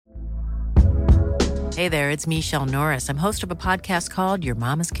Hey there, it's Michelle Norris. I'm host of a podcast called Your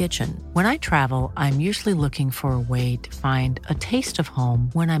Mama's Kitchen. When I travel, I'm usually looking for a way to find a taste of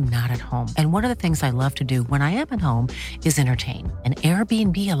home when I'm not at home. And one of the things I love to do when I am at home is entertain. And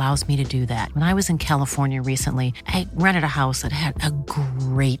Airbnb allows me to do that. When I was in California recently, I rented a house that had a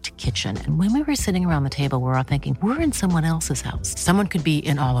great kitchen. And when we were sitting around the table, we were all thinking, we're in someone else's house. Someone could be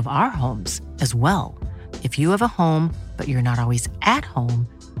in all of our homes as well. If you have a home, but you're not always at home,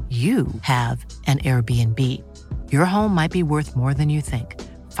 you have an Airbnb. Your home might be worth more than you think.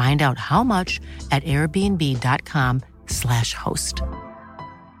 Find out how much at airbnb.com/host.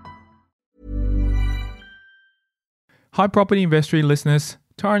 Hi, Property Investory listeners.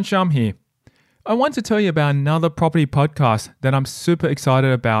 Tyron Shum here. I want to tell you about another property podcast that I'm super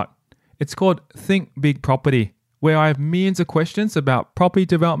excited about. It's called Think Big Property, where I have millions of questions about property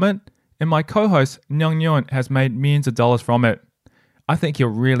development, and my co-host, Nyong Nguyen, has made millions of dollars from it. I think you'll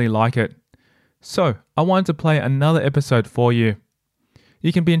really like it. So, I wanted to play another episode for you.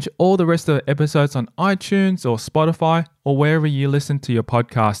 You can binge all the rest of the episodes on iTunes or Spotify or wherever you listen to your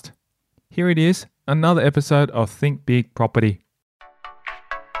podcast. Here it is, another episode of Think Big Property.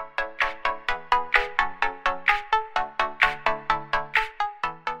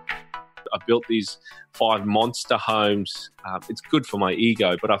 I built these 5 monster homes. It's good for my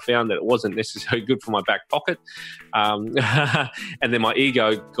ego, but I found that it wasn't necessarily good for my back pocket. And then my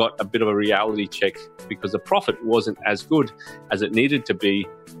ego got a bit of a reality check because the profit wasn't as good as it needed to be.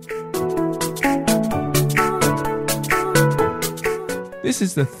 This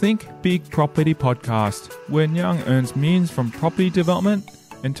is the Think Big Property podcast, where Nyang earns millions from property development,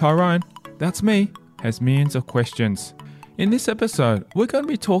 and Tyrone, that's me, has millions of questions. In this episode, we're going to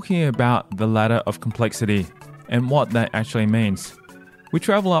be talking about the ladder of complexity and what that actually means. We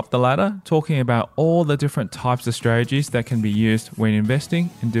travel up the ladder talking about all the different types of strategies that can be used when investing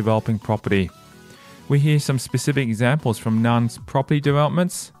and developing property. We hear some specific examples from Nun's property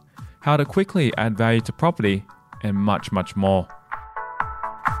developments, how to quickly add value to property, and much, much more.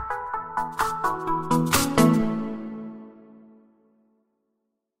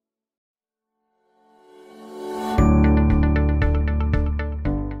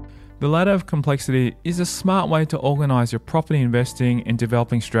 The ladder of complexity is a smart way to organize your property investing and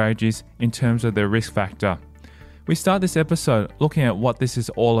developing strategies in terms of their risk factor. We start this episode looking at what this is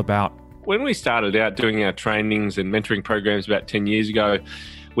all about. When we started out doing our trainings and mentoring programs about 10 years ago,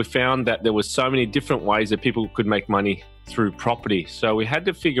 we found that there were so many different ways that people could make money through property. So we had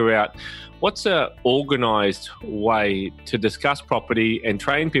to figure out what's an organized way to discuss property and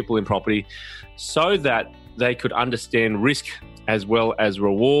train people in property so that they could understand risk as well as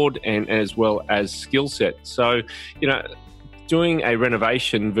reward and as well as skill set. So, doing a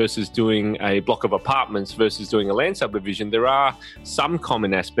renovation versus doing a block of apartments versus doing a land subdivision, there are some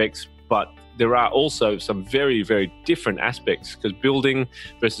common aspects, but there are also some very, very different aspects, because building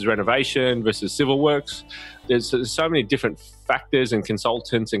versus renovation versus civil works, there's so many different factors and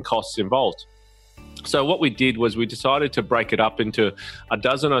consultants and costs involved. So what we did was we decided to break it up into a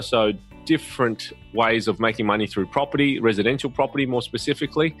dozen or so different ways of making money through property, residential property more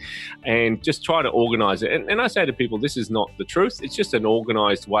specifically, and just try to organize it. And I say to people, this is not the truth. It's just an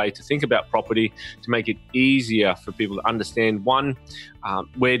organized way to think about property to make it easier for people to understand, one,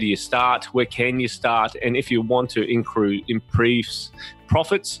 where do you start? Where can you start? And if you want to increase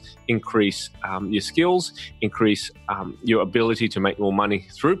profits, increase your skills, increase your ability to make more money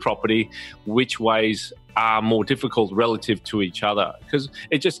through property, which ways are more difficult relative to each other, because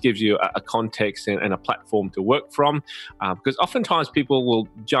it just gives you a context and a platform to work from. Because oftentimes people will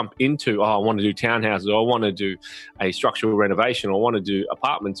jump into, I want to do townhouses, or I want to do a structural renovation, or I want to do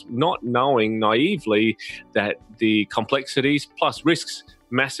apartments, not knowing naively that the complexities plus risks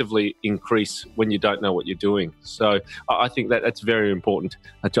massively increase when you don't know what you're doing. So I think that that's very important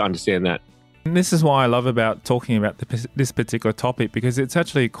to understand that. And this is why I love about talking about this particular topic, because it's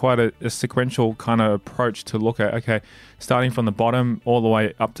actually quite a sequential kind of approach to look at, okay, starting from the bottom all the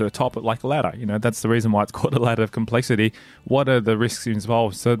way up to the top, like a ladder. That's the reason why it's called a ladder of complexity. What are the risks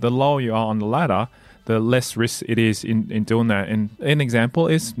involved? So the lower you are on the ladder, the less risk it is in doing that. And an example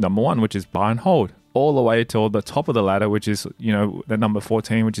is number 1, which is buy and hold, all the way to the top of the ladder, which is, the number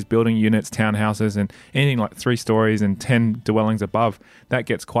 14, which is building units, townhouses, and anything like 3 stories and 10 dwellings above. That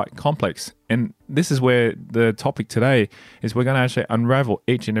gets quite complex. And this is where the topic today is. We're going to actually unravel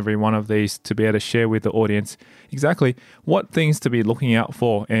each and every one of these to be able to share with the audience exactly what things to be looking out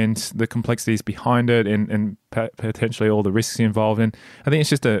for and the complexities behind it, and potentially all the risks involved. And I think it's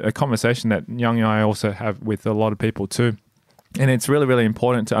just a conversation that Young and I also have with a lot of people too. And it's really, really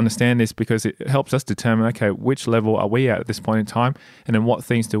important to understand this because it helps us determine, okay, which level are we at this point in time? And then what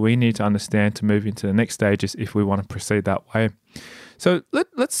things do we need to understand to move into the next stages if we want to proceed that way? So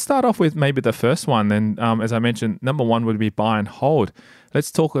let's start off with maybe the first one. Then, as I mentioned, number one would be buy and hold.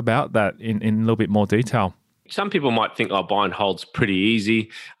 Let's talk about that in a little bit more detail. Some people might think, buy and hold's pretty easy,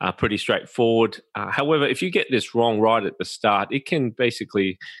 pretty straightforward. However, if you get this wrong right at the start, it can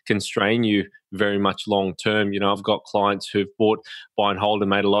basically constrain you very much long term. I've got clients who've bought buy and hold and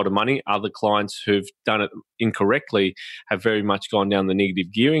made a lot of money. Other clients who've done it incorrectly have very much gone down the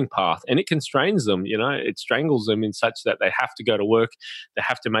negative gearing path, and it constrains them. It strangles them in such that they have to go to work, they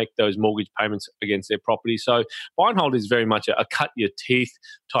have to make those mortgage payments against their property. So buy and hold is very much a cut your teeth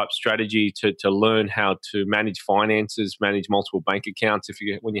type strategy to learn how to manage finances, manage multiple bank accounts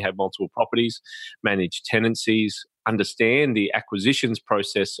when you have multiple properties, manage tenancies, understand the acquisitions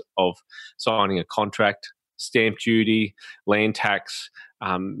process of signing a contract, stamp duty, land tax,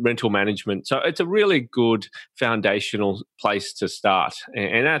 rental management. So it's a really good foundational place to start.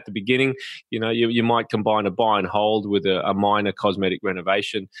 And at the beginning, you might combine a buy and hold with a minor cosmetic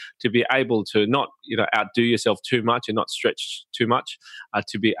renovation to be able to not, outdo yourself too much and not stretch too much,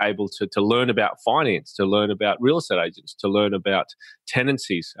 to be able to learn about finance, to learn about real estate agents, to learn about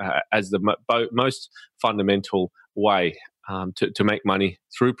tenancies as the most fundamental way to make money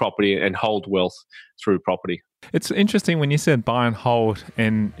through property and hold wealth through property. It's interesting when you said buy and hold,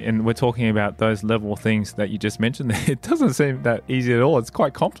 and we're talking about those level things that you just mentioned. It doesn't seem that easy at all. It's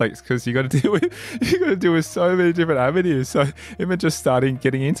quite complex because you got to deal with so many different avenues. So even just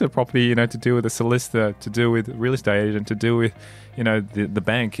getting into property, to deal with a solicitor, to deal with a real estate agent, to deal with the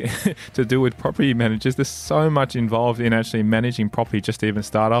bank, to deal with property managers. There's so much involved in actually managing property just to even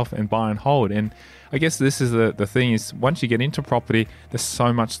start off and buy and hold. And I guess this is the thing is once you get into property, there's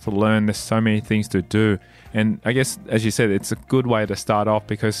so much to learn. There's so many things to do. And I guess, as you said, it's a good way to start off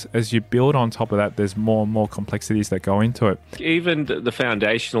because as you build on top of that, there's more and more complexities that go into it. Even the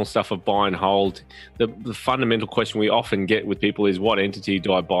foundational stuff of buy and hold, the fundamental question we often get with people is, what entity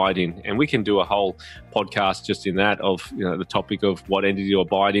do I buy it in? And we can do a whole podcast just in that of the topic of what entity do I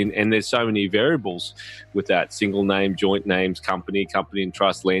buy it in. And there's so many variables with that: single name, joint names, company and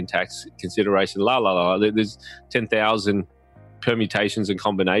trust, land tax consideration, There's 10,000 permutations and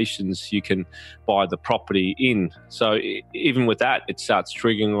combinations you can buy the property in. So even with that, it starts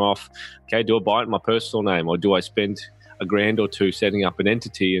triggering off, okay, do I buy it in my personal name, or do I spend $1,000 or $2,000 setting up an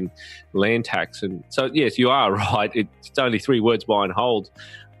entity and land tax? And so, yes, you are right. It's only 3 words, buy and hold.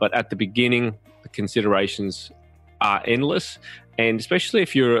 But at the beginning, the considerations are endless. And especially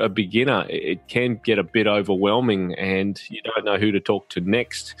if you're a beginner, it can get a bit overwhelming and you don't know who to talk to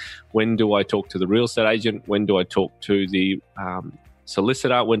next. When do I talk to the real estate agent? When do I talk to the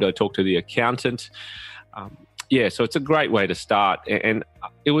solicitor? When do I talk to the accountant? So it's a great way to start. And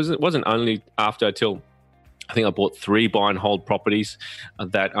it wasn't only till I think I bought 3 buy and hold properties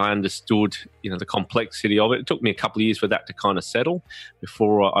that I understood, the complexity of it. It took me a couple of years for that to kind of settle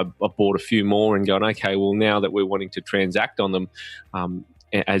before I bought a few more and going, okay, well, now that we're wanting to transact on them,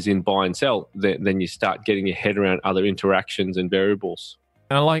 as in buy and sell, then you start getting your head around other interactions and variables.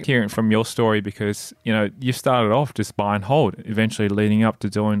 And I like hearing from your story because, you started off just buy and hold, eventually leading up to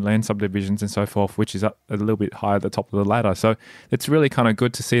doing land subdivisions and so forth, which is up a little bit higher at the top of the ladder. So it's really kind of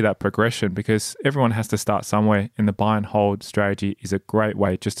good to see that progression because everyone has to start somewhere, and the buy and hold strategy is a great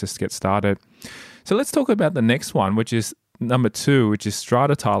way just to get started. So let's talk about the next one, which is number 2, which is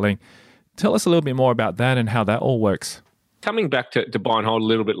strata tiling. Tell us a little bit more about that and how that all works. Coming back to buy and hold a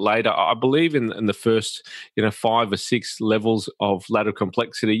little bit later, I believe in the first 5 or 6 levels of ladder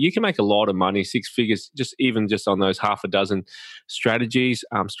complexity, you can make a lot of money, 6 figures, just on those half a dozen strategies.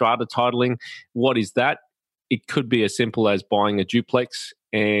 Strata titling, what is that? It could be as simple as buying a duplex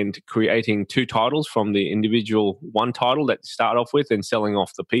and creating 2 titles from the individual one title that you start off with and selling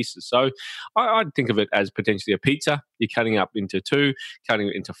off the pieces. So I'd think of it as potentially a pizza. You're cutting up into 2, cutting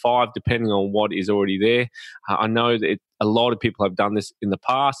it into 5, depending on what is already there. I know that a lot of people have done this in the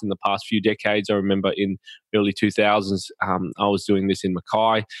past few decades. I remember in early 2000s, I was doing this in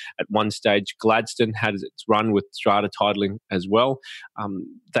Mackay. At one stage, Gladstone had its run with strata titling as well.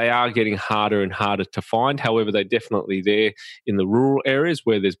 They are getting harder and harder to find. However, they're definitely there in the rural areas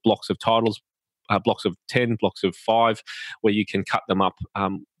where there's blocks of titles, blocks of 10, blocks of 5, where you can cut them up.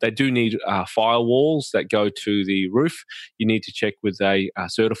 They do need firewalls that go to the roof. You need to check with a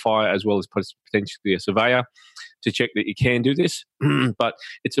certifier as well as potentially a surveyor to check that you can do this. But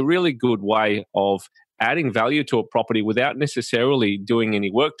it's a really good way of adding value to a property without necessarily doing any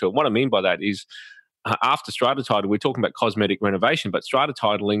work to it. What I mean by that is after strata title, we're talking about cosmetic renovation, but strata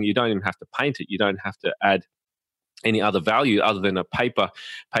titling, you don't even have to paint it. You don't have to add any other value other than a paper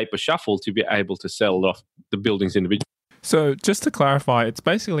shuffle to be able to sell off the buildings individually. So just to clarify, it's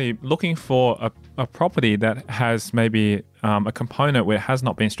basically looking for a property that has maybe a component where it has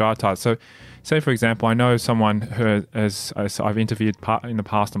not been stratatized. So say, for example, I know someone who, as I've interviewed in the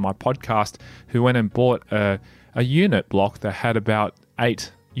past on my podcast, who went and bought a unit block that had about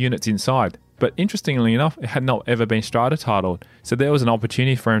 8 units inside. But interestingly enough, it had not ever been strata titled. So there was an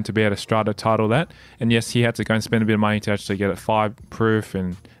opportunity for him to be able to strata title that. And yes, he had to go and spend a bit of money to actually get it fire proof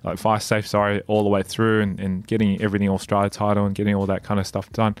and fire safe, all the way through and getting everything all strata title and getting all that kind of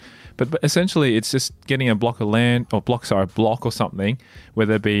stuff done. But essentially, it's just getting a block of land or a block or something,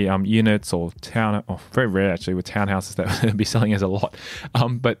 whether it be units or very rare actually with townhouses that would be selling as a lot.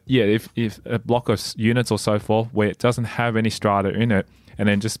 But yeah, if a block of units or so forth where it doesn't have any strata in it, and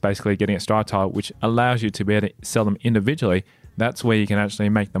then just basically getting it strata titled, which allows you to be able to sell them individually, that's where you can actually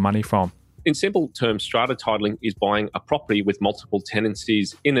make the money from. In simple terms, strata titling is buying a property with multiple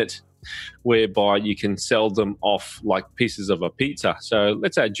tenancies in it, whereby you can sell them off like pieces of a pizza. So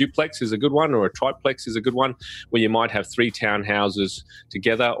let's say a duplex is a good one, or a triplex is a good one, where you might have 3 townhouses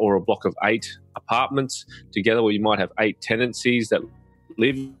together, or a block of 8 apartments together, where you might have 8 tenancies that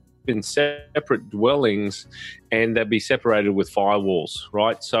live in separate dwellings, and they'll be separated with firewalls,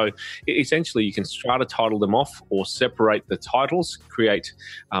 right? So essentially you can strata title them off or separate the titles, create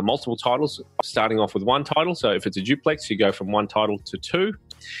multiple titles, starting off with one title. So if it's a duplex, you go from one title to 2,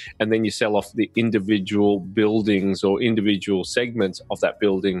 and then you sell off the individual buildings or individual segments of that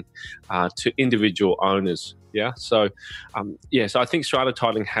building to individual owners. Yeah. So, so I think strata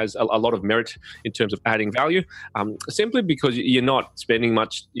titling has a lot of merit in terms of adding value, simply because you're not spending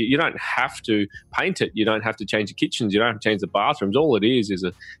much. You don't have to paint it. You don't have to change the kitchens. You don't have to change the bathrooms. All it is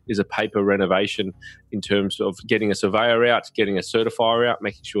a paper renovation in terms of getting a surveyor out, getting a certifier out,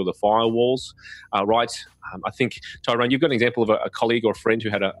 making sure the firewalls are right. I think, Tyrone, you've got an example of a colleague or a friend who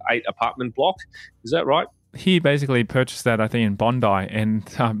had an 8 apartment block. Is that right? He basically purchased that, I think, in Bondi, and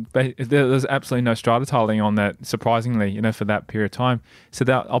there's absolutely no strata tiling on that, surprisingly, for that period of time. So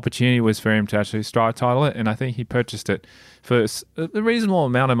that opportunity was for him to actually strata title it, and I think he purchased it for a reasonable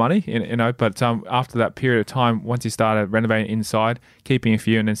amount of money, but after that period of time, once he started renovating inside, keeping a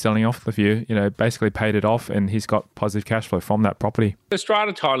few and then selling off the few, basically paid it off, and he's got positive cash flow from that property. The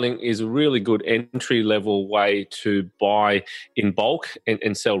strata tiling is a really good entry-level way to buy in bulk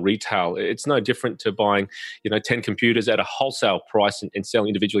and sell retail. It's no different to buying 10 computers at a wholesale price and selling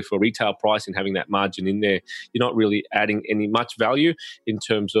individually for a retail price and having that margin in there. You're not really adding any much value in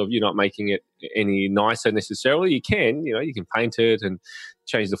terms of you're not making it any nicer necessarily. You can paint it and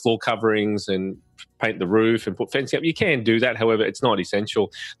change the floor coverings and paint the roof and put fencing up. You can do that. However, it's not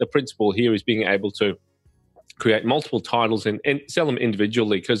essential. The principle here is being able to create multiple titles and sell them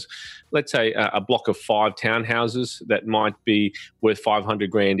individually, because let's say a block of 5 townhouses that might be worth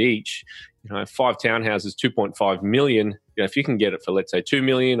 500 grand each, 5 townhouses, 2.5 million. If you can get it for, let's say, 2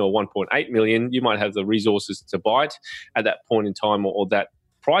 million or 1.8 million, you might have the resources to buy it at that point in time or that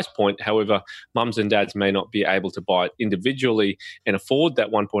price point. However, mums and dads may not be able to buy it individually and afford that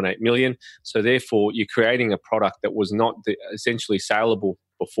 1.8 million. So therefore, you're creating a product that was not essentially saleable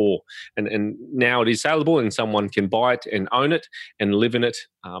before, and now it is saleable and someone can buy it and own it and live in it.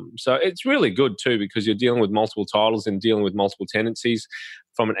 So it's really good too, because you're dealing with multiple titles and dealing with multiple tenancies.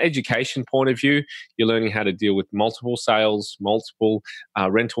 From an education point of view, you're learning how to deal with multiple sales, multiple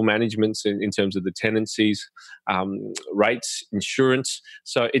rental managements in terms of the tenancies, rates, insurance.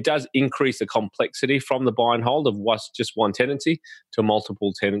 So it does increase the complexity from the buy and hold of what's just one tenancy to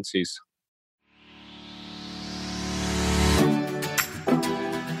multiple tenancies.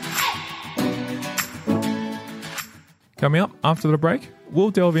 Coming up after the break,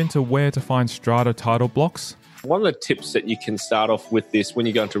 we'll delve into where to find strata title blocks. One of the tips that you can start off with this when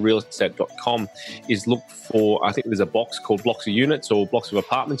you go into realestate.com is look for, I think there's a box called blocks of units or blocks of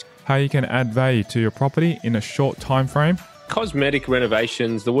apartments. How you can add value to your property in a short time frame. Cosmetic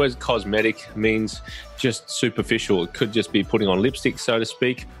renovations, the word cosmetic means just superficial. It could just be putting on lipstick, so to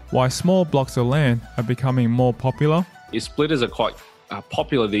speak. Why small blocks of land are becoming more popular. Your splitters are quite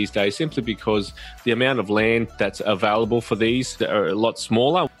popular these days simply because the amount of land that's available for these are a lot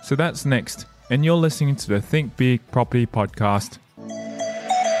smaller. So that's next, and you're listening to the Think Big Property Podcast.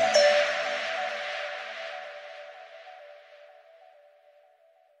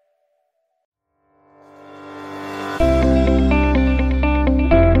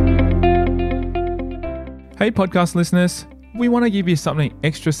 Hey podcast listeners, we want to give you something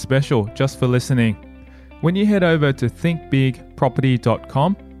extra special just for listening. When you head over to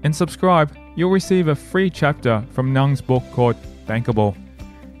thinkbigproperty.com and subscribe, you'll receive a free chapter from Nung's book called Bankable.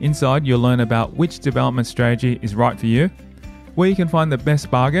 Inside, you'll learn about which development strategy is right for you, where you can find the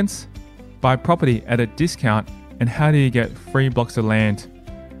best bargains, buy property at a discount, and how do you get free blocks of land.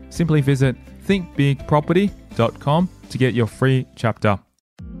 Simply visit thinkbigproperty.com to get your free chapter.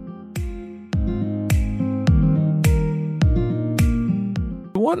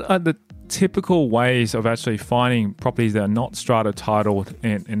 What are the typical ways of actually finding properties that are not strata titled?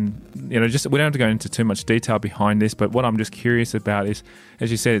 And just we don't have to go into too much detail behind this, but what I'm just curious about is, as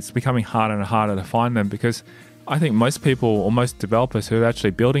you said, it's becoming harder and harder to find them, because I think most people or most developers who are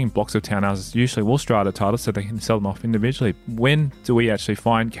actually building blocks of townhouses usually will strata title so they can sell them off individually. When do we actually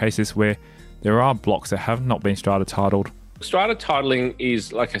find cases where there are blocks that have not been strata titled? Strata titling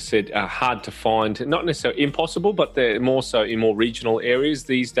is, like I said, hard to find. Not necessarily impossible, but they're more so in more regional areas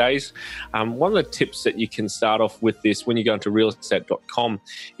these days. One of the tips that you can start off with this when you go into realestate.com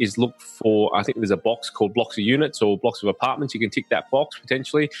is look for, I think there's a box called blocks of units or blocks of apartments. You can tick that box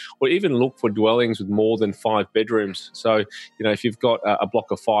potentially, or even look for dwellings with more than 5 bedrooms. So, if you've got a block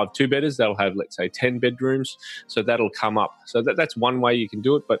of 5 2-bedders, that'll have, let's say, 10 bedrooms. So that'll come up. So that's one way you can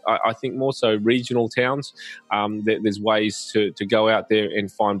do it. But I think more so regional towns, there's ways to go out there and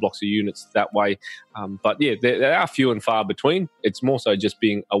find blocks of units that way. But yeah, they are few and far between. It's more so just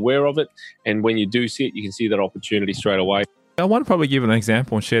being aware of it. And when you do see it, you can see that opportunity straight away. I want to probably give an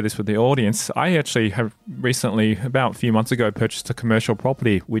example and share this with the audience. I actually have recently, about a few months ago, purchased a commercial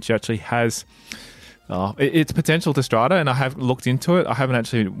property which actually has its potential to strata, and I have looked into it. I haven't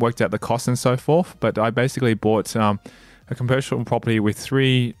actually worked out the costs and so forth, but I basically bought a commercial property with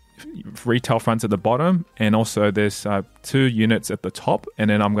 3 retail fronts at the bottom, and also there's 2 units at the top, and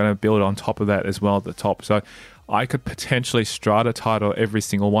then I'm going to build on top of that as well at the top. So I could potentially strata title every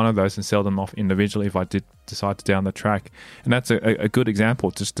single one of those and sell them off individually if I did decide to down the track. And that's a good example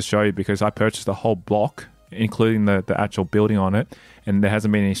just to show you, because I purchased the whole block, including the actual building on it, and there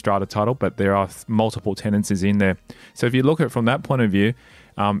hasn't been any strata title, but there are multiple tenancies in there. So if you look at it from that point of view,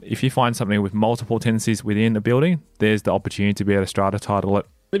 if you find something with multiple tenancies within a building, there's the opportunity to be able to strata title it.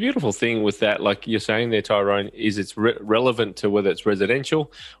 The beautiful thing with that, like you're saying there, Tyrone, is it's relevant to whether it's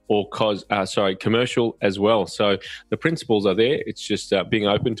residential or commercial as well. So the principles are there. It's just being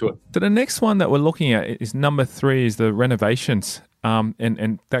open to it. So the next one that we're looking at is number 3, is the renovations,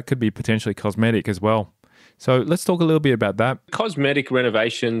 and that could be potentially cosmetic as well. So let's talk a little bit about that. Cosmetic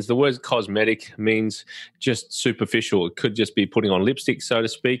renovations, the word cosmetic means just superficial. It could just be putting on lipstick, so to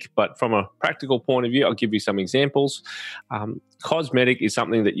speak. But from a practical point of view, I'll give you some examples. Cosmetic is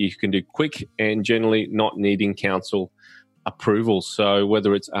something that you can do quick and generally not needing council approval. So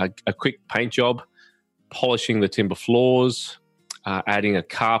whether it's a quick paint job, polishing the timber floors, adding a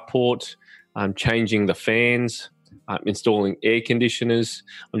carport, changing the fans, installing air conditioners.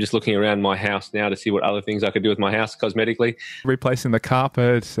 I'm just looking around my house now to see what other things I could do with my house cosmetically. Replacing the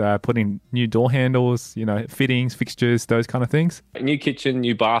carpet, putting new door handles, fittings, fixtures, those kind of things. A new kitchen,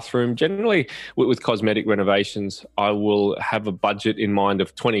 new bathroom. Generally, with cosmetic renovations, I will have a budget in mind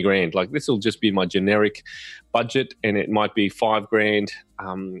of 20 grand. Like, this will just be my generic budget, and it might be 5 grand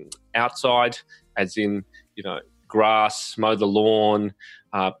outside, as in, grass, mow the lawn,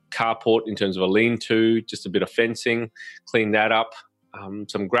 carport in terms of a lean-to, just a bit of fencing, clean that up,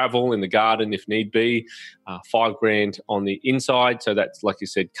 some gravel in the garden if need be, 5 grand on the inside. So that's, like you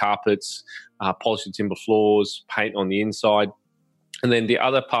said, carpets, polish the timber floors, paint on the inside. And then the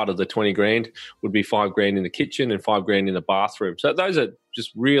other part of the 20 grand would be 5 grand in the kitchen and 5 grand in the bathroom. So those are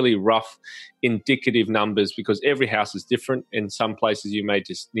just really rough indicative numbers, because every house is different. In some places you may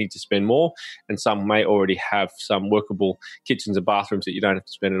just need to spend more, and some may already have some workable kitchens and bathrooms that you don't have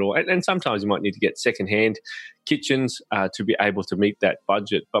to spend at all. And sometimes you might need to get secondhand kitchens to be able to meet that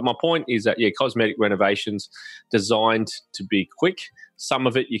budget. But my point is that, cosmetic renovations designed to be quick. Some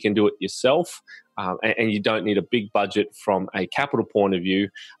of it you can do it yourself, and you don't need a big budget from a capital point of view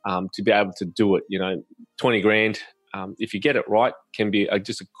to be able to do it. 20 grand, if you get it right, can be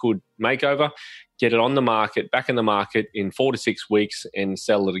just a good makeover. Get it on the market, back in the market in 4 to 6 weeks, and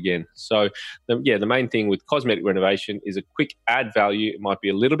sell it again. So, the main thing with cosmetic renovation is a quick add value. It might be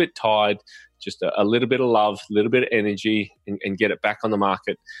a little bit tired, just a little bit of love, a little bit of energy, and get it back on the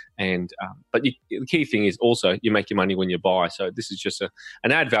market. But the key thing is also you make your money when you buy. So this is just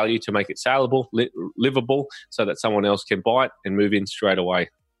an add value to make it saleable, livable, so that someone else can buy it and move in straight away.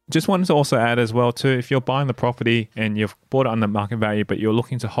 Just wanted to also add as well too, if you're buying the property and you've bought it under market value, but you're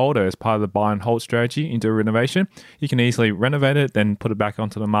looking to hold it as part of the buy and hold strategy into a renovation, you can easily renovate it, then put it back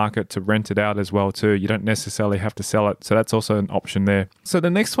onto the market to rent it out as well too. You don't necessarily have to sell it. So that's also an option there. So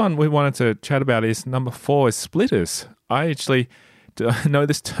the next one we wanted to chat about is number 4 is splitters. I actually know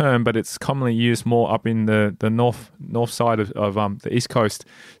this term, but it's commonly used more up in the north side of the East Coast.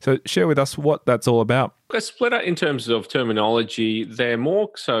 So share with us what that's all about. A splitter, in terms of terminology, they're more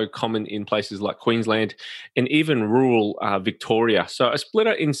so common in places like Queensland and even rural Victoria. So a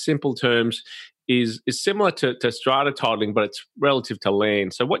splitter, in simple terms, is similar to strata titling, but it's relative to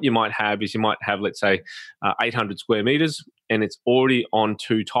land. So what you might have is let's say, 800 square meters, and it's already on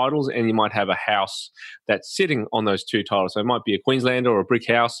 2 titles, and you might have a house that's sitting on those 2 titles. So it might be a Queenslander or a brick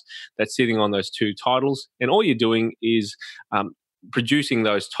house that's sitting on those 2 titles, and all you're doing is producing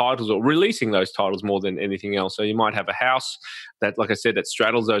those titles or releasing those titles more than anything else. So you might have a house that, like I said, that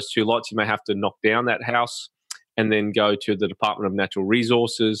straddles those 2 lots. You may have to knock down that house and then go to the Department of Natural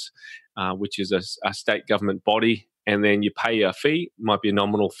Resources, which is a state government body, and then you pay a fee. It might be a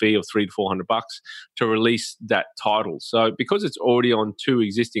nominal fee of $300 to $400 to release that title. So because it's already on 2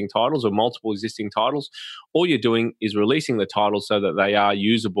 existing titles or multiple existing titles, all you're doing is releasing the titles so that they are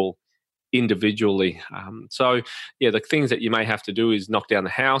usable individually. The things that you may have to do is knock down the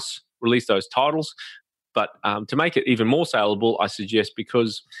house, release those titles. But to make it even more saleable, I suggest,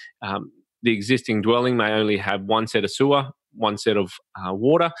 because the existing dwelling may only have 1 set of sewer, 1 set of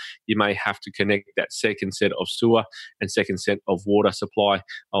water, you may have to connect that second set of sewer and second set of water supply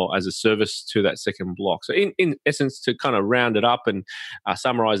or as a service to that second block. So in essence, to kind of round it up and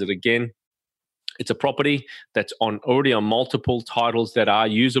summarize it again, it's a property that's already on multiple titles that are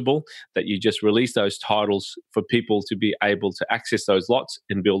usable, that you just release those titles for people to be able to access those lots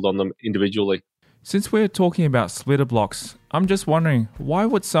and build on them individually. Since we're talking about splitter blocks, I'm just wondering, why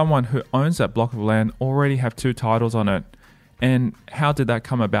would someone who owns that block of land already have 2 titles on it? And how did that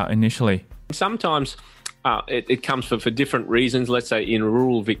come about initially? Sometimes it comes for different reasons. Let's say in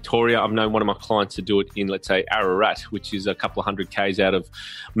rural Victoria, I've known one of my clients to do it in, let's say, Ararat, which is a couple of 100 k's out of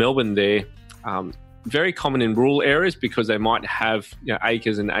Melbourne there. Very common in rural areas because they might have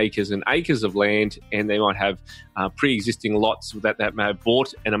acres and acres and acres of land, and they might have pre-existing lots that they may have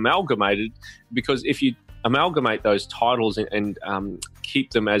bought and amalgamated. Because if you amalgamate those titles and keep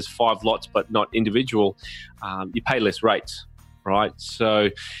them as 5 lots but not individual, you pay less rates, right? So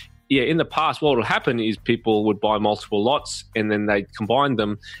in the past, what will happen is people would buy multiple lots and then they'd combine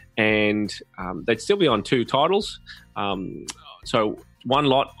them, and they'd still be on 2 titles. So 1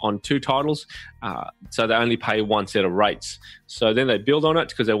 lot on 2 titles, so they only pay 1 set of rates. So then they build on it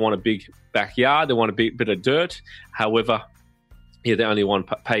because they want a big backyard, they want a bit of dirt. However, they only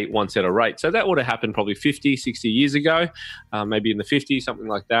pay 1 set of rates. So that would have happened probably 50, 60 years ago, maybe in the 50s, something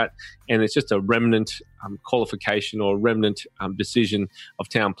like that. And it's just a remnant qualification or remnant decision of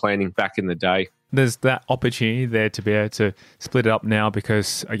town planning back in the day. There's that opportunity there to be able to split it up now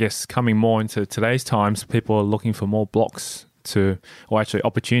because I guess coming more into today's times, people are looking for more blocks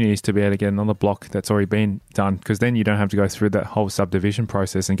opportunities to be able to get another block that's already been done, because then you don't have to go through that whole subdivision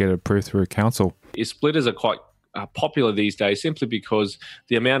process and get it approved through council. Splitters are quite popular these days simply because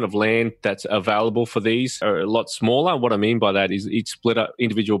the amount of land that's available for these are a lot smaller. What I mean by that is each splitter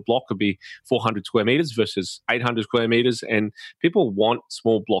individual block could be 400 square meters versus 800 square meters, and people want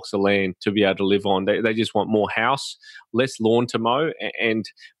small blocks of land to be able to live on. They just want more house, less lawn to mow, and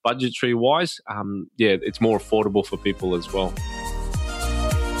budgetary wise, it's more affordable for people as well.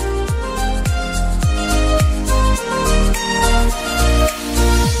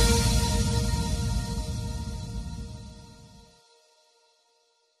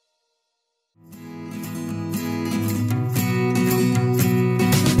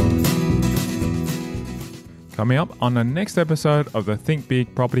 Coming up on the next episode of the Think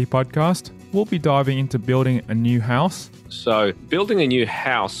Big Property Podcast, we'll be diving into building a new house. So building a new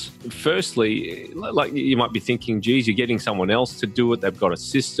house, firstly, like you might be thinking, geez, you're getting someone else to do it. They've got a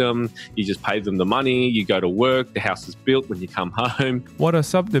system. You just pay them the money. You go to work. The house is built when you come home. What are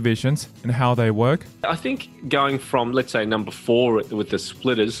subdivisions and how they work? I think going from, let's say, number 4 with the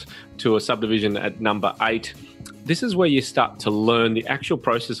splitters to a subdivision at number 8, this is where you start to learn the actual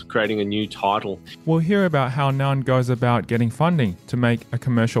process of creating a new title. We'll hear about how Nunn goes about getting funding to make a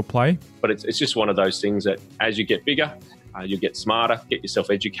commercial play. But it's just one of those things that as you get bigger, you get smarter, get yourself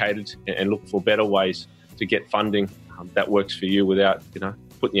educated, and look for better ways to get funding that works for you without,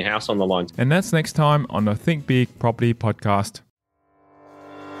 putting your house on the line. And that's next time on the Think Big Property Podcast.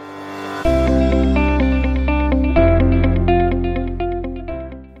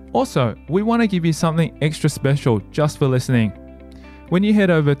 Also, we want to give you something extra special just for listening. When you head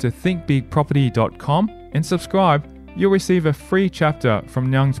over to thinkbigproperty.com and subscribe, you'll receive a free chapter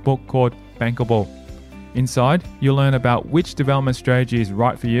from Nyang's book called Bankable. Inside, you'll learn about which development strategy is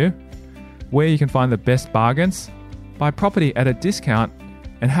right for you, where you can find the best bargains, buy property at a discount,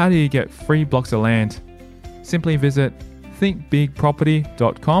 and how do you get free blocks of land. Simply visit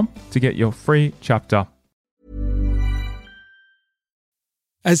thinkbigproperty.com to get your free chapter.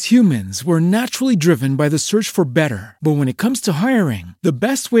 As humans, we're naturally driven by the search for better. But when it comes to hiring, the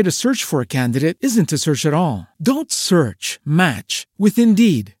best way to search for a candidate isn't to search at all. Don't search, match with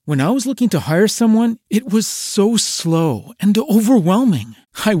Indeed. When I was looking to hire someone, it was so slow and overwhelming.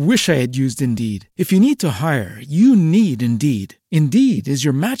 I wish I had used Indeed. If you need to hire, you need Indeed. Indeed is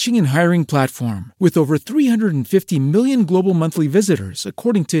your matching and hiring platform with over 350 million global monthly visitors,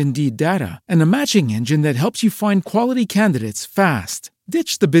 according to Indeed data, and a matching engine that helps you find quality candidates fast.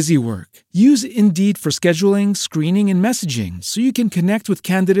 Ditch the busy work. Use Indeed for scheduling, screening, and messaging so you can connect with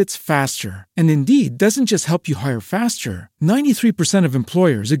candidates faster. And Indeed doesn't just help you hire faster. 93% of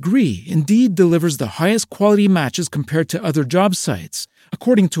employers agree Indeed delivers the highest quality matches compared to other job sites,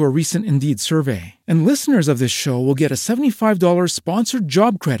 according to a recent Indeed survey. And listeners of this show will get a $75 sponsored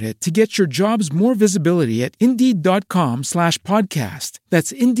job credit to get your jobs more visibility at Indeed.com/podcast.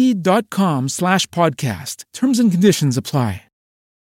 That's Indeed.com/podcast. Terms and conditions apply.